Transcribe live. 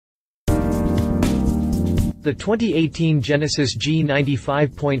The 2018 Genesis G90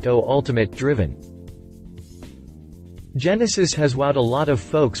 5.0 Ultimate Driven. Genesis has wowed a lot of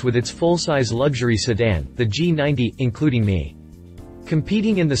folks with its full-size luxury sedan, the G90, including me.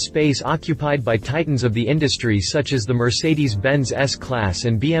 Competing in the space occupied by titans of the industry such as the Mercedes-Benz S-Class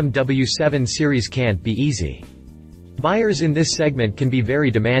and BMW 7 Series can't be easy. Buyers in this segment can be very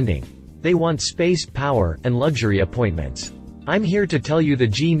demanding. They want space, power, and luxury appointments. I'm here to tell you the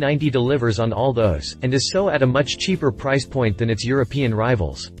G90 delivers on all those, and is so at a much cheaper price point than its European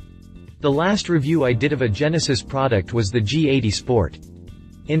rivals. The last review I did of a Genesis product was the G80 Sport.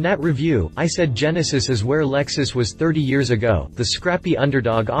 In that review, I said Genesis is where Lexus was 30 years ago, the scrappy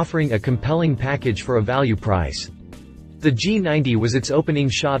underdog offering a compelling package for a value price. The G90 was its opening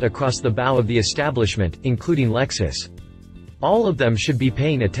shot across the bow of the establishment, including Lexus. All of them should be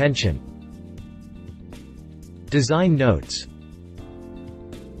paying attention. Design notes.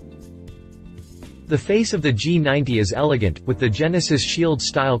 The face of the G90 is elegant, with the Genesis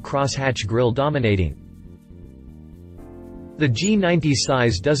Shield-style crosshatch grille dominating. The G90's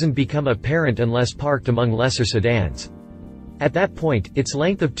size doesn't become apparent unless parked among lesser sedans. At that point, its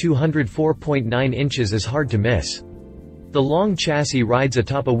length of 204.9 inches is hard to miss. The long chassis rides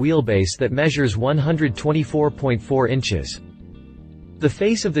atop a wheelbase that measures 124.4 inches. The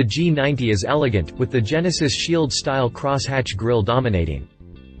face of the G90 is elegant, with the Genesis Shield-style crosshatch grille dominating.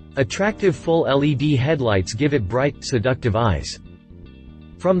 Attractive full LED headlights give it bright, seductive eyes.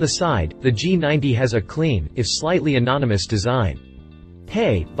 From the side, the G90 has a clean, if slightly anonymous design.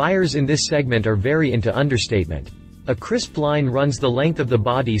 Hey, buyers in this segment are very into understatement. A crisp line runs the length of the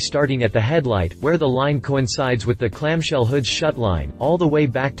body starting at the headlight, where the line coincides with the clamshell hood's shut line, all the way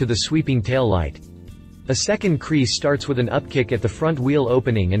back to the sweeping taillight. A second crease starts with an upkick at the front wheel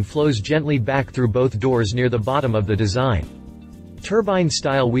opening and flows gently back through both doors near the bottom of the design.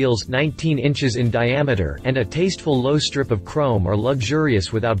 Turbine-style wheels, 19 inches in diameter, and a tasteful low strip of chrome are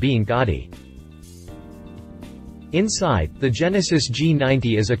luxurious without being gaudy. Inside, the Genesis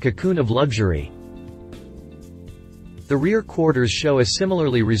G90 is a cocoon of luxury. The rear quarters show a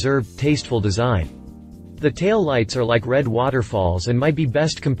similarly reserved, tasteful design. The tail lights are like red waterfalls and might be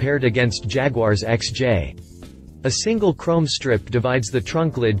best compared against Jaguar's XJ. A single chrome strip divides the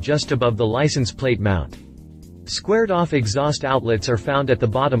trunk lid just above the license plate mount. Squared-off exhaust outlets are found at the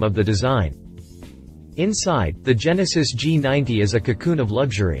bottom of the design. Inside, the Genesis G90 is a cocoon of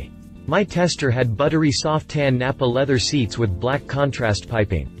luxury. My tester had buttery soft tan Nappa leather seats with black contrast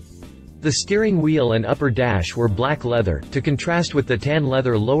piping. The steering wheel and upper dash were black leather, to contrast with the tan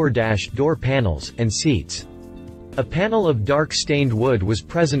leather lower dash, door panels, and seats. A panel of dark stained wood was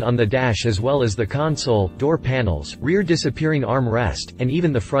present on the dash as well as the console, door panels, rear disappearing armrest, and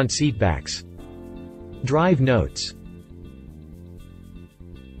even the front seatbacks. Drive notes.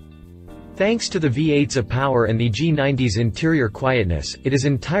 Thanks to the V8's power and the G90's interior quietness, it is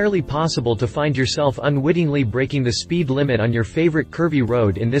entirely possible to find yourself unwittingly breaking the speed limit on your favorite curvy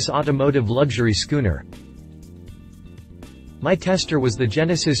road in this automotive luxury schooner. My tester was the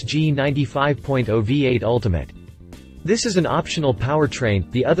Genesis G90 5.0 V8 Ultimate. This is an optional powertrain,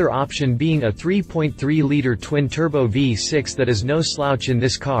 the other option being a 3.3-liter twin-turbo V6 that is no slouch in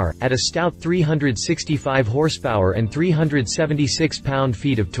this car, at a stout 365 horsepower and 376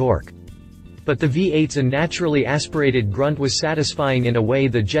 pound-feet of torque. But the V8's unnaturally aspirated grunt was satisfying in a way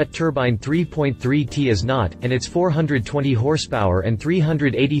the jet turbine 3.3T is not, and its 420 horsepower and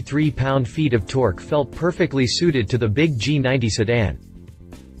 383 pound-feet of torque felt perfectly suited to the big G90 sedan.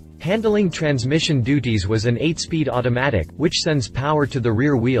 Handling transmission duties was an 8-speed automatic, which sends power to the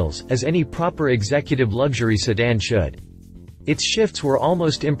rear wheels, as any proper executive luxury sedan should. Its shifts were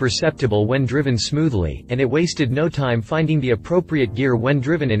almost imperceptible when driven smoothly, and it wasted no time finding the appropriate gear when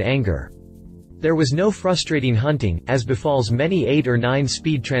driven in anger. There was no frustrating hunting, as befalls many 8 or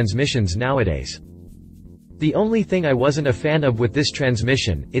 9-speed transmissions nowadays. The only thing I wasn't a fan of with this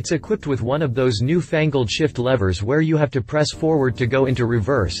transmission, it's equipped with one of those newfangled shift levers where you have to press forward to go into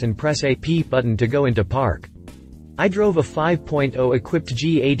reverse and press a P button to go into park. I drove a 5.0 equipped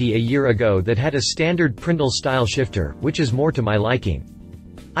G80 a year ago that had a standard Prindle-style shifter, which is more to my liking.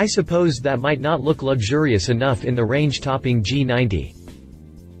 I suppose that might not look luxurious enough in the range-topping G90.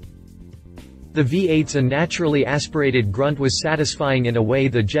 The V8's unnaturally aspirated grunt was satisfying in a way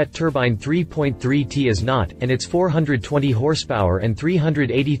the jet turbine 3.3T is not, and its 420 horsepower and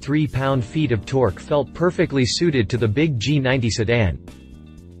 383 pound-feet of torque felt perfectly suited to the big G90 sedan.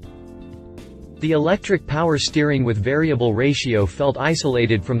 The electric power steering with variable ratio felt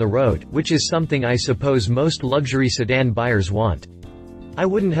isolated from the road, which is something I suppose most luxury sedan buyers want. I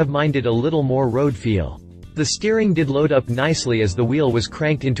wouldn't have minded a little more road feel. The steering did load up nicely as the wheel was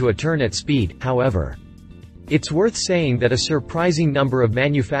cranked into a turn at speed, however. It's worth saying that a surprising number of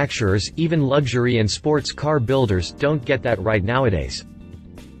manufacturers, even luxury and sports car builders, don't get that right nowadays.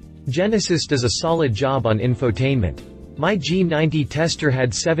 Genesis does a solid job on infotainment. My G90 tester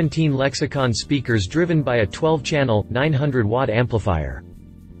had 17 Lexicon speakers driven by a 12-channel, 900-watt amplifier.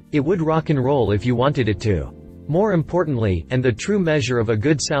 It would rock and roll if you wanted it to. More importantly, and the true measure of a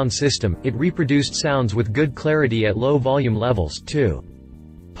good sound system, it reproduced sounds with good clarity at low volume levels, too.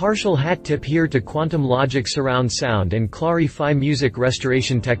 Partial hat tip here to Quantum Logic surround sound and Clarify music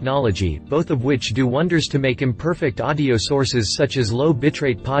restoration technology, both of which do wonders to make imperfect audio sources such as low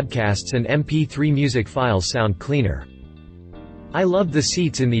bitrate podcasts and MP3 music files sound cleaner. I loved the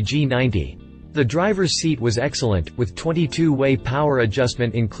seats in the G90. The driver's seat was excellent, with 22-way power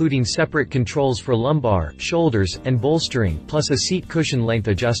adjustment including separate controls for lumbar, shoulders, and bolstering, plus a seat cushion length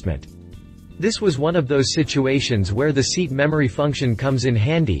adjustment. This was one of those situations where the seat memory function comes in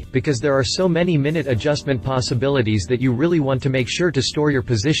handy, because there are so many minute adjustment possibilities that you really want to make sure to store your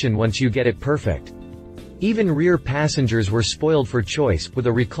position once you get it perfect. Even rear passengers were spoiled for choice, with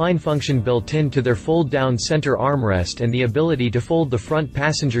a recline function built in to their fold-down center armrest and the ability to fold the front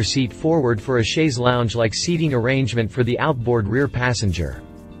passenger seat forward for a chaise lounge-like seating arrangement for the outboard rear passenger.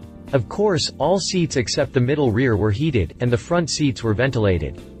 Of course, all seats except the middle rear were heated, and the front seats were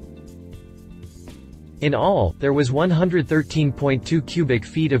ventilated. In all, there was 113.2 cubic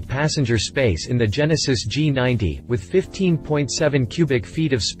feet of passenger space in the Genesis G90, with 15.7 cubic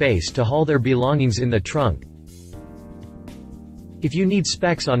feet of space to haul their belongings in the trunk. If you need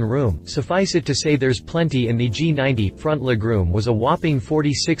specs on room, suffice it to say there's plenty in the G90. Front legroom was a whopping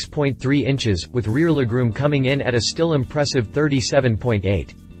 46.3 inches, with rear legroom coming in at a still impressive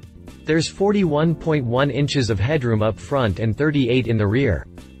 37.8. There's 41.1 inches of headroom up front and 38 in the rear.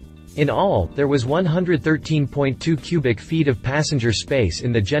 In all, there was 113.2 cubic feet of passenger space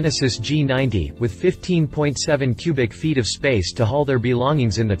in the Genesis G90, with 15.7 cubic feet of space to haul their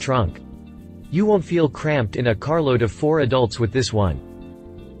belongings in the trunk. You won't feel cramped in a carload of 4 adults with this one.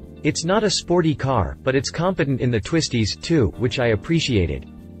 It's not a sporty car, but it's competent in the twisties, too, which I appreciated.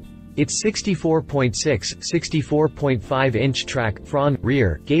 Its 64.6, 64.5-inch track, front,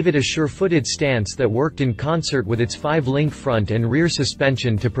 rear, gave it a sure-footed stance that worked in concert with its 5-link front and rear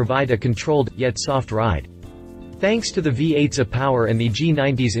suspension to provide a controlled, yet soft ride. Thanks to the V8's power and the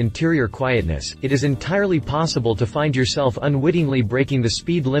G90's interior quietness, it is entirely possible to find yourself unwittingly breaking the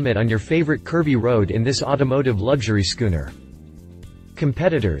speed limit on your favorite curvy road in this automotive luxury schooner.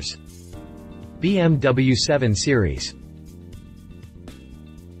 Competitors: BMW 7 Series.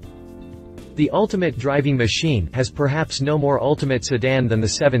 The ultimate driving machine has perhaps no more ultimate sedan than the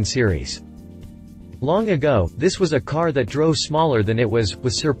 7 Series. Long ago, this was a car that drove smaller than it was,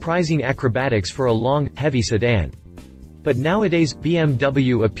 with surprising acrobatics for a long, heavy sedan. But nowadays,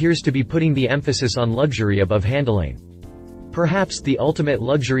 BMW appears to be putting the emphasis on luxury above handling. Perhaps the ultimate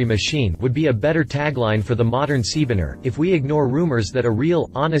luxury machine would be a better tagline for the modern Seabaner, if we ignore rumors that a real,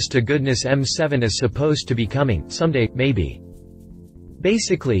 honest-to-goodness M7 is supposed to be coming, someday, maybe.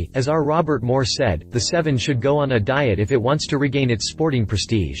 Basically, as our Robert Moore said, the 7 should go on a diet if it wants to regain its sporting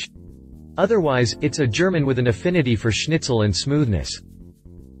prestige. Otherwise, it's a German with an affinity for schnitzel and smoothness.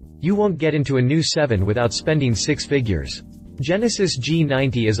 You won't get into a new 7 without spending 6 figures. Genesis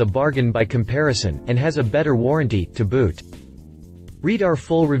G90 is a bargain by comparison, and has a better warranty, to boot. Read our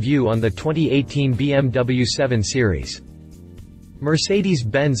full review on the 2018 BMW 7 Series.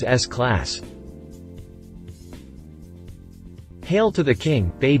 Mercedes-Benz S-Class. Hail to the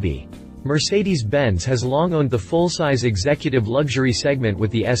king, baby. Mercedes-Benz has long owned the full-size executive luxury segment with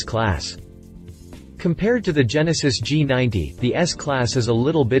the S-Class. Compared to the Genesis G90, the S-Class is a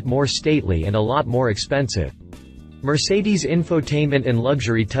little bit more stately and a lot more expensive. Mercedes' infotainment and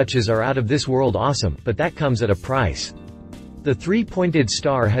luxury touches are out of this world awesome, but that comes at a price. The three-pointed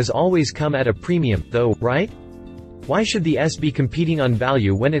star has always come at a premium, though, right? Why should the S be competing on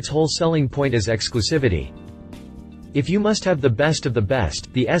value when its whole selling point is exclusivity? If you must have the best of the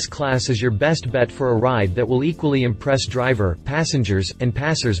best, the S-Class is your best bet for a ride that will equally impress driver, passengers, and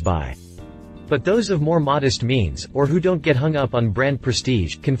passers-by. But those of more modest means, or who don't get hung up on brand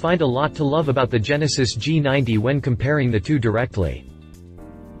prestige, can find a lot to love about the Genesis G90 when comparing the two directly.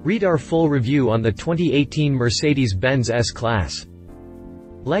 Read our full review on the 2018 Mercedes-Benz S-Class.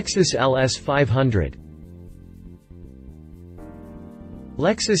 Lexus LS 500.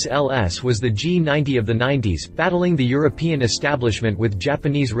 Lexus LS was the G90 of the 90s, battling the European establishment with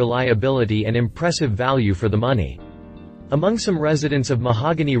Japanese reliability and impressive value for the money. Among some residents of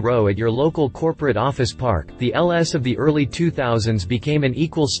Mahogany Row at your local corporate office park, the LS of the early 2000s became an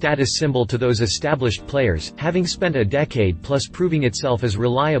equal status symbol to those established players, having spent a decade plus proving itself as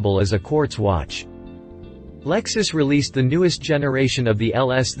reliable as a quartz watch. Lexus released the newest generation of the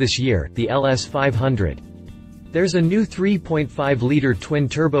LS this year, the LS 500. There's a new 3.5-liter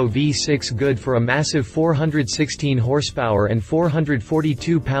twin-turbo V6 good for a massive 416 horsepower and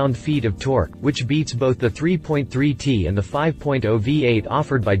 442 pound-feet of torque, which beats both the 3.3T and the 5.0 V8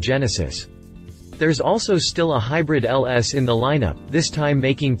 offered by Genesis. There's also still a hybrid LS in the lineup, this time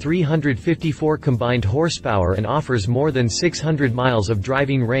making 354 combined horsepower and offers more than 600 miles of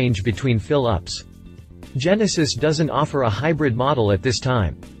driving range between fill-ups. Genesis doesn't offer a hybrid model at this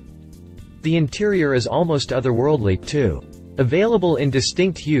time. The interior is almost otherworldly, too. Available in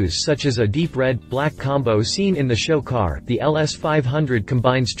distinct hues such as a deep red-black combo seen in the show car, the LS 500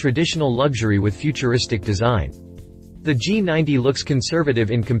 combines traditional luxury with futuristic design. The G90 looks conservative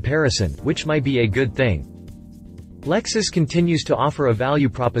in comparison, which might be a good thing. Lexus continues to offer a value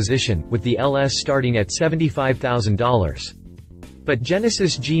proposition, with the LS starting at $75,000. But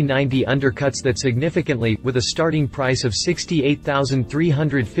Genesis G90 undercuts that significantly, with a starting price of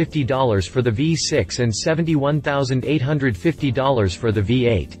 $68,350 for the V6 and $71,850 for the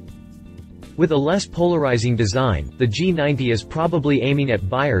V8. With a less polarizing design, the G90 is probably aiming at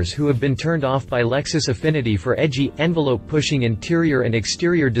buyers who have been turned off by Lexus' affinity for edgy, envelope-pushing interior and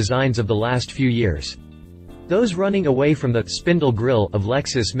exterior designs of the last few years. Those running away from the spindle grille of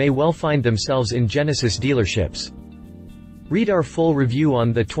Lexus may well find themselves in Genesis dealerships. Read our full review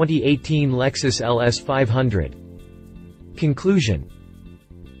on the 2018 Lexus LS 500. Conclusion.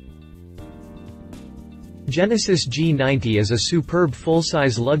 Genesis G90 is a superb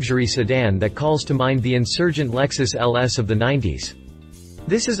full-size luxury sedan that calls to mind the insurgent Lexus LS of the 90s.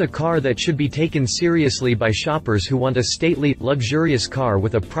 This is a car that should be taken seriously by shoppers who want a stately, luxurious car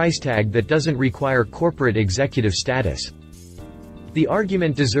with a price tag that doesn't require corporate executive status. The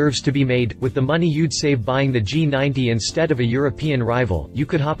argument deserves to be made, with the money you'd save buying the G90 instead of a European rival, you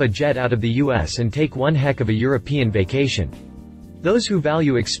could hop a jet out of the US and take one heck of a European vacation. Those who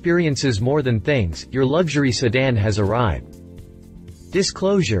value experiences more than things, your luxury sedan has arrived.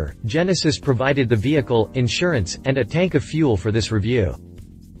 Disclosure: Genesis provided the vehicle, insurance, and a tank of fuel for this review.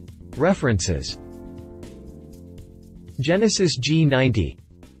 References: Genesis G90.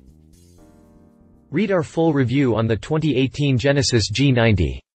 Read our full review on the 2018 Genesis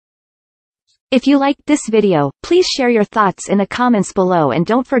G90. If you liked this video, please share your thoughts in the comments below and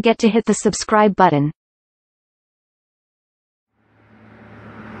don't forget to hit the subscribe button.